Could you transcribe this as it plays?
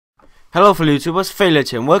Hello fellow YouTubers, Failure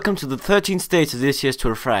here, and welcome to the 13th stage of this year's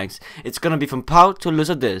Tour de France. It's gonna be from Pau to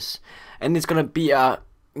Luzades, and it's gonna be a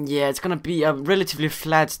relatively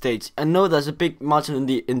flat stage. I know there's a big mountain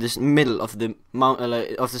in this middle of the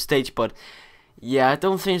of the stage, but yeah, I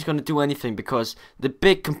don't think it's gonna do anything because the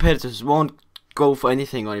big competitors won't go for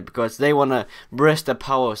anything on it because they wanna rest their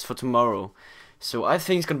powers for tomorrow. So I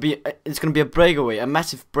think it's gonna be a breakaway, a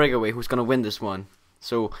massive breakaway who's gonna win this one.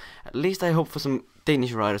 So at least I hope for some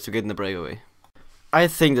Danish riders to get in the breakaway. I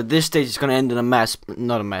think that this stage is gonna end in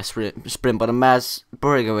not a mass sprint, but a mass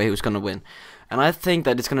breakaway who's gonna win. And I think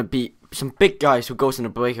that it's gonna be some big guys who goes in the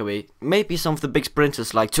breakaway. Maybe some of the big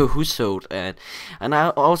sprinters like Hussaud, and I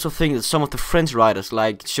also think that some of the French riders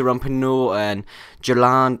like Jérôme Pinot and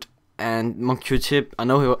Joland and Monquieu-Tip. I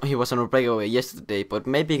know he was on a breakaway yesterday, but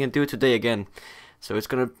maybe he can do it today again. So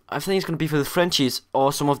I think it's gonna be for the Frenchies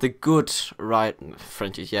or some of the good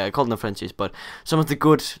Frenchies. Yeah, I call them Frenchies, but some of the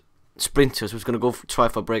good sprinters who's gonna go try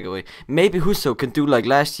for a breakaway. Maybe Hussaud can do like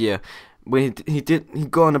last year when he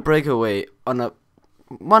go on a breakaway on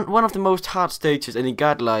one of the most hard stages, and he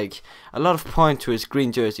got like a lot of points to his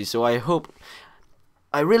green jersey. So I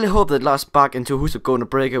really hope that Lars Bak and Hussaud go on a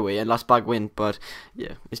breakaway and Lars Bak win. But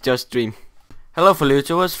yeah, it's just a dream. Hello fellow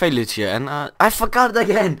YouTubers, Failure here, and I forgot it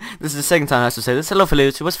again. This is the second time I have to say this. Hello fellow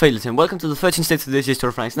YouTubers, Failure here, and welcome to the 13th stage of this year's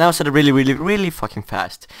Tour de France. Now I said it really fucking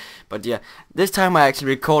fast. But yeah, this time I actually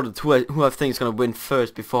recorded who I think is gonna win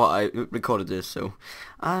first before I recorded this, so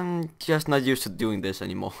I'm just not used to doing this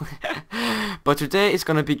anymore. But today it's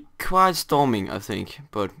gonna be quite storming, I think.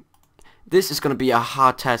 But this is gonna be a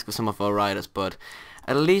hard task for some of our riders, but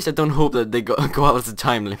at least I don't hope that they go out of the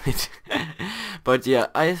time limit. But yeah,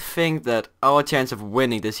 I think that our chance of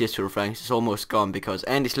winning this year's Tour de France is almost gone because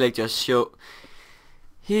Andy Schleck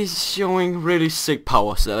he's showing really sick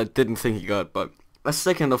powers that I didn't think he got. But a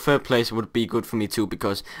second or third place would be good for me too,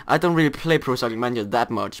 because I don't really play Pro Cycling Manager that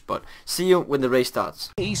much. But see you when the race starts.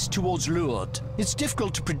 East towards Lourdes. It's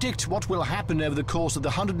difficult to predict what will happen over the course of the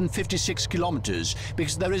 156 kilometers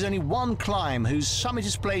because there is only one climb whose summit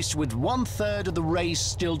is placed with 1/3 of the race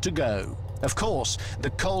still to go. Of course, the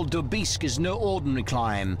Col d'Aubisque is no ordinary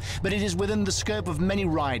climb, but it is within the scope of many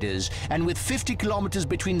riders, and with 50 kilometers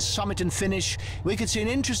between summit and finish, we could see an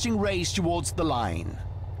interesting race towards the line.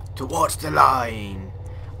 Towards the line.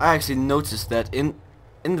 I actually noticed that in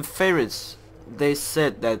the favorites they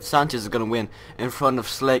said that Sanchez is gonna win in front of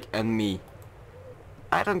Schleck and me.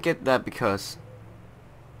 I don't get that because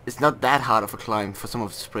it's not that hard of a climb for some of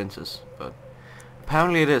the sprinters, but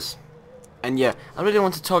apparently it is. And yeah, I really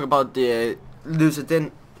want to talk about the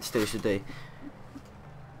Luzades stage today.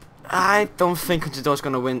 I don't think Contador's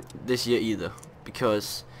gonna win this year either,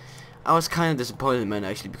 because I was kind of disappointed, man,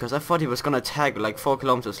 actually, because I thought he was gonna attack with like 4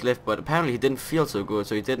 kilometers left, but apparently he didn't feel so good,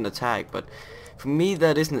 so he didn't attack. But for me,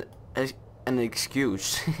 that isn't an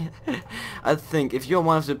excuse. I think if you're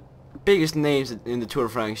one of the biggest names in the Tour de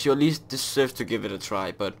France, you at least deserve to give it a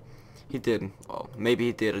try, but he didn't. Or maybe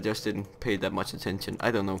he did, I just didn't pay that much attention, I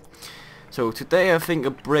don't know. So today I think a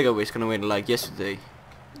breakaway is gonna win like yesterday,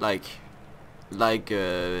 like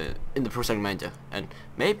in the Pro Cycling Manager, and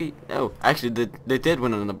maybe no, actually they did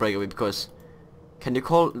win on a breakaway, because can you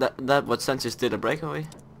call that what Sanchez did a breakaway?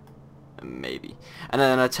 Maybe, and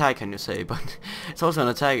then an attack, can you say? But it's also an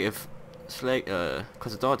attack if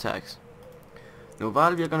Contador attacks. No,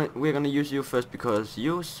 Val, we're gonna use you first because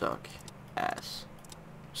you suck ass.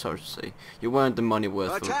 Sorry to say, you weren't the money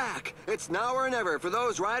worth. Attack! It's now or never for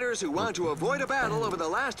those riders who want to avoid a battle over the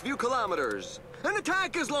last few kilometers. An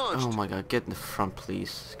attack is launched! Oh my god, get in the front,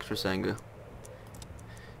 please, Chris Angle.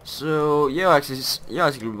 So, yeah,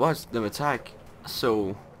 actually watched them attack.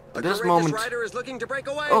 So, at this moment... rider is looking to break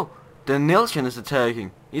away. Oh, the Nilsson is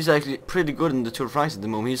attacking. He's actually pretty good in the Tour de France at the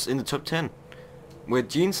moment. He's in the top 10. With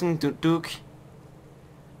Jensen, Duke,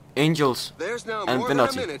 Angels, There's now and more than a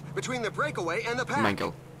Benotti. minute between the breakaway and the pack.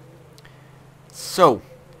 Mangle. So,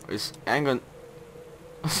 is Angon...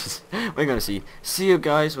 we're gonna see. See you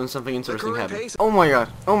guys when something interesting happens. Oh my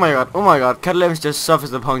god, oh my god, oh my god. Cat Levens just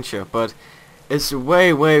suffers the puncture, but it's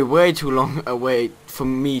way too long away for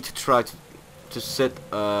me to try to set,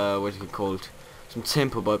 what is it called? Some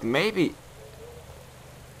tempo, but maybe...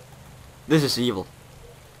 This is evil.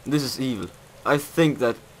 This is evil. I think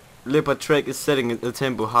that Leopard Trek is setting the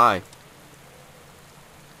tempo high.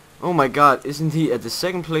 Oh my god, isn't he at the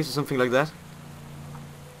second place or something like that?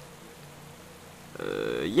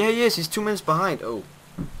 Yeah, yes, he's 2 minutes behind. Oh,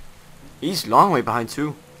 he's long way behind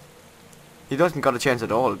too. He doesn't got a chance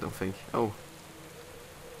at all, I don't think. Oh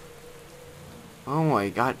my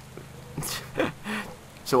god.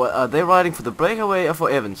 So are they riding for the breakaway or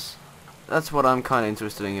for Evans? That's what I'm kind of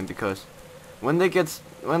interested in, because when they get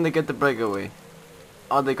when they get the breakaway,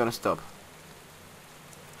 are they gonna stop?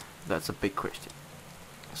 That's a big question.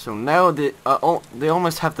 So now they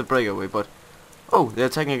almost have the breakaway, but oh, they're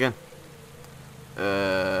attacking again.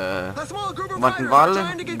 A small group of riders are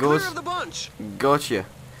trying to get clear of the bunch. Gotcha.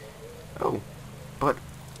 Oh, but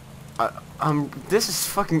this is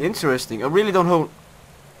fucking interesting. I really don't hope.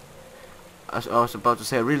 I was about to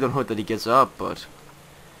say I really don't hope that he gets up, but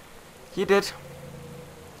he did.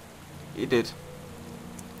 He did.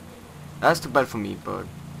 That's too bad for me, but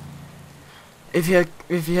if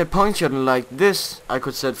he had punctured like this, I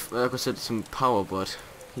could set some power, but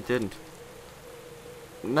he didn't.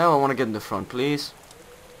 Now I want to get in the front, please.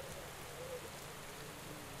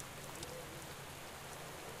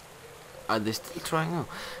 Are they still trying now?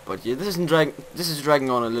 But yeah, this is dragging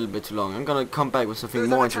on a little bit too long. I'm gonna come back with something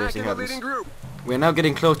more interesting happens. We're now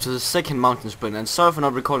getting close to the second mountain sprint, and sorry for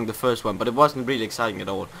not recording the first one, but it wasn't really exciting at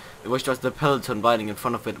all. It was just the peloton riding in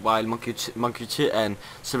front of it while Monkey Chi and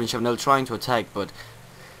Sylvain Chavanel trying to attack, but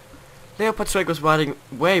Leopard Trek was riding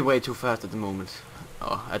way too fast at the moment.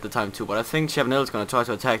 Oh, at the time too, but I think Chavanel is gonna try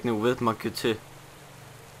to attack now with Monkey Chi.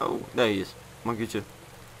 Oh, there he is, Monkey Chi.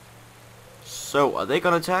 So, are they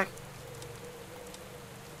gonna attack?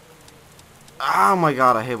 Oh my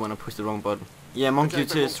god, I hate when I push the wrong button. Yeah, Monkey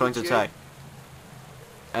Chi is trying to attack.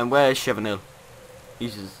 And where is Chavanel?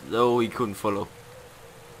 He's just... oh, he couldn't follow.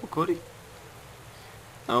 Oh, could he?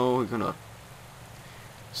 No, he could not.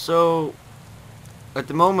 So, at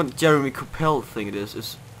the moment, Jeremy Coppell, thing it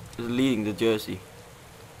is leading the jersey.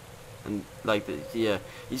 And like yeah,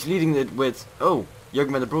 he's leading it with... oh,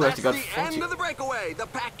 Jürgen van der Broek actually got 40. That's the end of the breakaway. The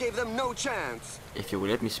pack gave them no chance. If you would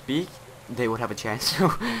let me speak, they would have a chance.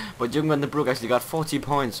 But Jürgen van der Broek actually got 40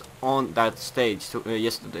 points on that stage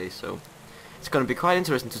yesterday, so it's gonna be quite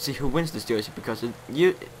interesting to see who wins this jersey, because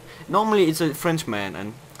normally it's a Frenchman,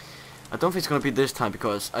 and I don't think it's gonna be this time,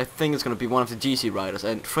 because I think it's gonna be one of the GC riders,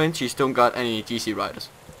 and Frenchies don't got any GC riders.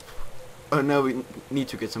 Oh no, we need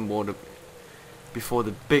to get some water before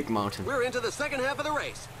the big mountain. We're into the second half of the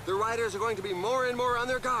race. The riders are going to be more and more on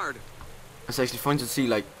their guard. It's actually fun to see,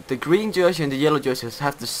 like, the green jersey and the yellow jersey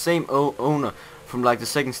have the same owner from like the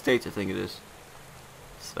second stage, I think it is.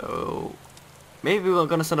 So maybe we're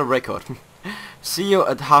gonna set a record. See you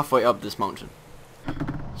at halfway up this mountain.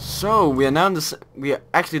 So we are now we are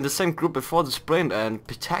actually in the same group before the sprint, and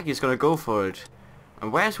Pitaki is gonna go for it.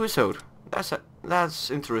 And where's Wizard? That's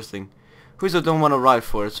interesting. Wizard don't want to ride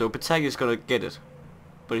for it, so Pitaki is gonna get it,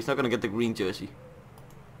 but he's not gonna get the green jersey.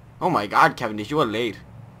 Oh my god, Cavendish, you are late.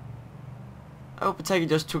 Oh, Pitaki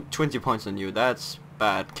just took 20 points on you. That's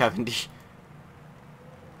bad, Cavendish.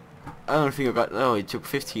 I don't think I got... oh, he took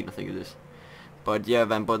 15, I think it is. But yeah,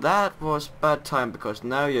 Van, but that was bad time, because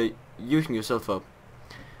now you're using yourself up.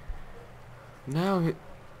 Now...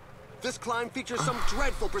 this climb features some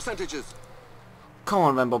dreadful percentages. come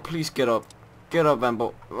on, Van, please get up. Get up, Van.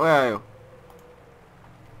 Where are you?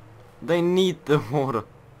 They need the water.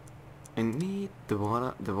 I need the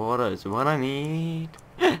water. The water is what I need.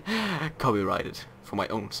 Copyrighted for my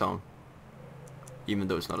own song. Even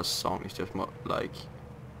though it's not a song, it's just more like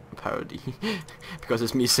a parody. Because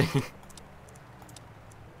it's me singing.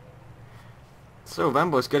 So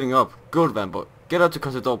Vambo is getting up. Good, Vambo. Get out to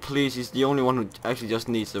Contador, please. He's the only one who actually just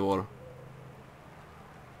needs the water.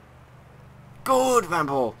 Good,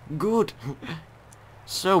 Vambo. Good.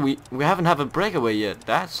 So we haven't had a breakaway yet.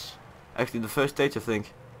 That's actually the first stage, I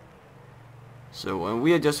think. So and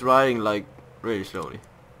we are just riding like really slowly.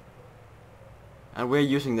 And we're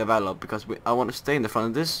using the Valor because I want to stay in the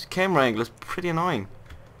front. This camera angle is pretty annoying.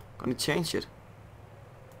 Gonna change it.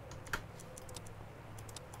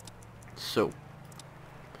 So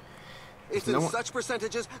it's in such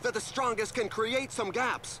percentages that the strongest can create some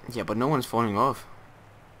gaps. Yeah, but no one's falling off.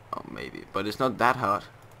 Oh, maybe, but it's not that hard.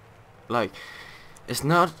 Like, it's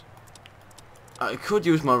not. I could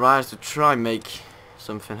use my riders to try and make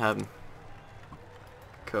something happen.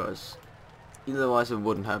 Cause otherwise it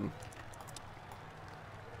wouldn't happen.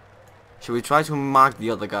 Should we try to mark the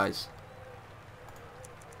other guys?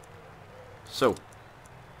 So.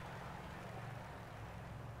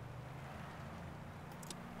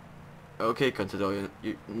 Okay, Contador,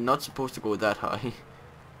 you're not supposed to go that high.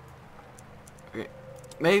 Okay.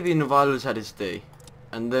 Maybe Novalu's had his day.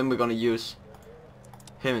 And then we're gonna use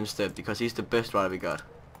him instead, because he's the best rider we got.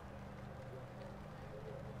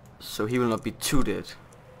 So he will not be too dead.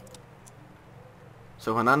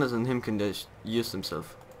 So Hernandez and him can just use themselves.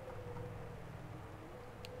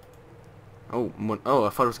 Oh, I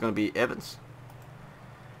thought it was gonna be Evans.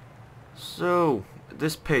 So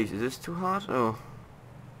this pace, is this too hard? Oh,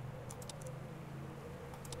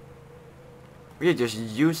 we are just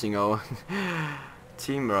using our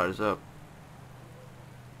team riders up.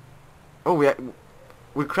 Oh,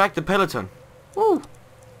 we cracked the peloton. Woo!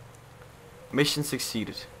 Mission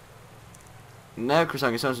succeeded. Now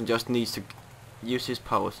Chrysanthemum Samson just needs to use his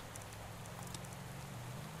powers.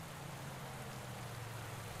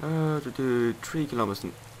 3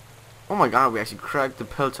 kilometers. Oh my god, we actually cracked the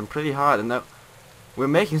peloton pretty hard, and now we're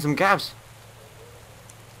making some gaps.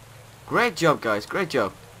 Great job, guys, great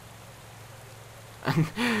job. And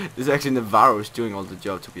this is actually Navarro's doing all the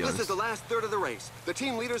job, to be honest. This is the last third of the race. The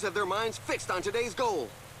team leaders have their minds fixed on today's goal.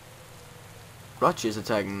 Roger is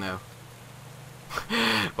attacking now.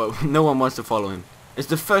 But no one wants to follow him. It's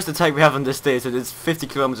the first attack we have on this stage, and it's 50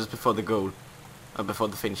 kilometers before the goal. Before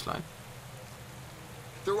the finish line.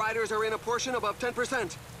 The riders are in a portion above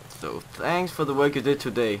 10%. So, thanks for the work you did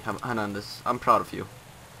today, Hernandez. I'm proud of you.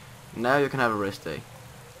 Now you can have a rest day.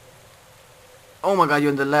 Oh my god,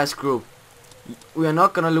 you're in the last group. We are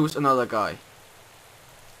not gonna lose another guy.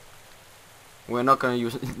 We're not gonna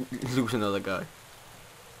lose another guy.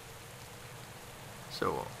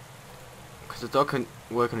 So, because the dog can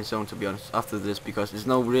work on his own, to be honest, after this, because there's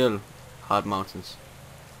no real hard mountains.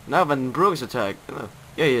 Now Van Broek's attack.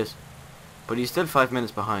 Yeah, he is. But he's still 5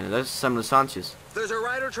 minutes behind, and that's Samuel Sanchez. There's a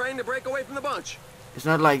rider trying to break away from the bunch. It's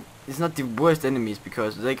not the worst enemies,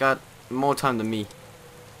 because they got more time than me.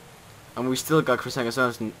 And we still got Chrysanthemum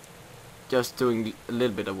Samson just doing a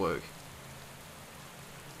little bit of work.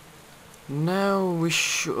 Now we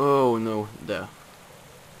should... Oh no, there.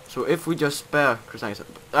 So if we just spare Chrysanthemum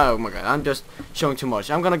Samson... Oh my god, I'm just showing too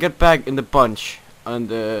much. I'm gonna get back in the bunch,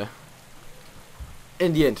 and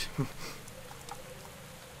in the end.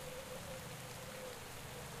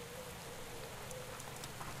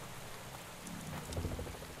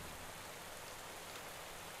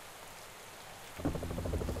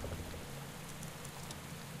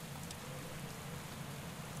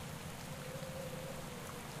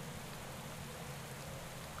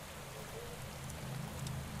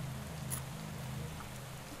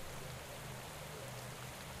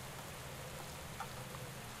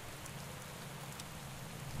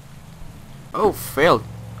 Oh, failed.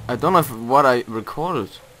 I don't know what I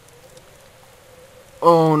recorded.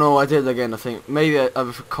 Oh no, I did it again, I think. Maybe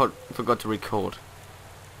I forgot to record.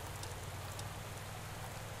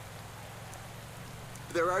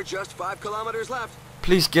 There are just 5 kilometers left.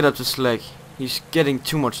 Please get up to Slag. He's getting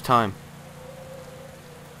too much time.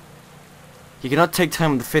 He cannot take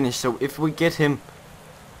time on the finish, so if we get him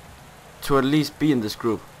to at least be in this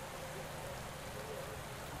group.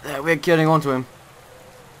 We're getting onto him.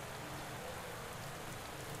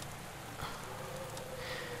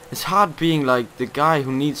 It's hard being like the guy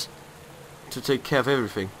who needs to take care of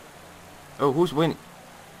everything. Oh, who's winning?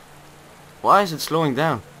 Why is it slowing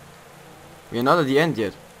down? We are not at the end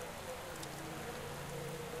yet.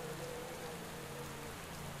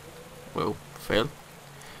 Well, failed.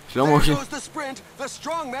 Slow motion. There goes the sprint. The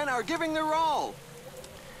strong men are giving their all.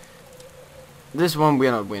 This one we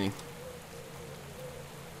are not winning.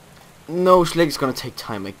 No, Sleg's gonna take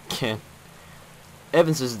time again.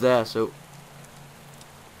 Evans is there, so...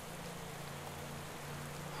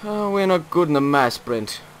 Oh, we're not good in the mass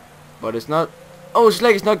sprint. But it's not... Oh,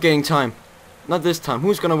 Slag is not getting time. Not this time.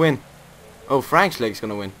 Who's gonna win? Oh, Frank Sleg's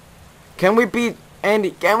gonna win. Can we beat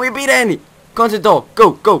Andy? Can we beat Andy? Contador,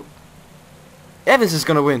 go, go. Evans is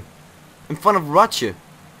gonna win. In front of Roger.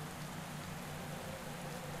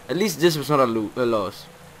 At least this was not a loss.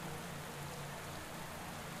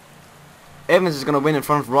 Evans is gonna win in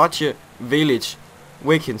front of Roger, Village,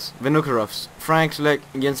 Wickens, Vinokurovs, Frank Sleg,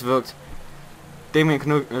 Jens Vogt, Damien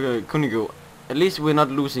Kunigo. At least we're not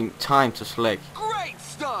losing time to Slag. Great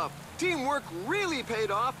stuff! Teamwork really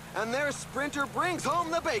paid off, and their sprinter brings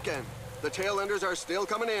home the bacon. The tailenders are still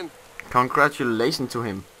coming in. Congratulations to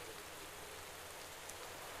him.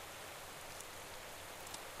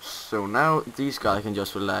 So now these guys can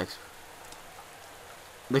just relax.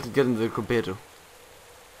 They can get into the Gruppetto.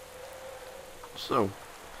 So,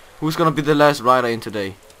 who's gonna be the last rider in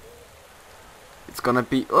today? It's gonna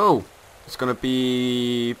be... Oh! It's gonna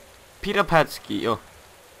be... Peter Patsky. Oh.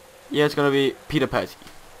 Yeah, it's gonna be Peter Patsky.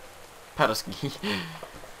 Patsky.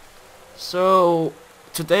 So,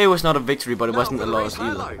 today was not a victory, but it wasn't a loss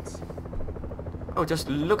either. Oh, just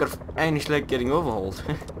look at Andy Schleck getting overhauled.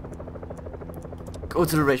 Go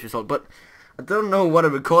to the race result, but I don't know what I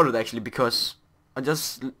recorded actually, because I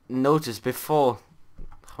just noticed before.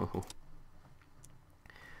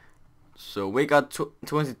 So we got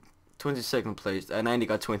 22nd place, and Andy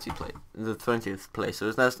got the 20th place.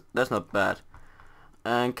 So that's not bad.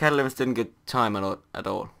 And Cat Evans didn't get time at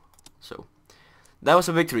all. So that was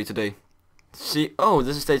a victory today. See, oh,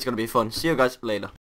 this stage is gonna be fun. See you guys later.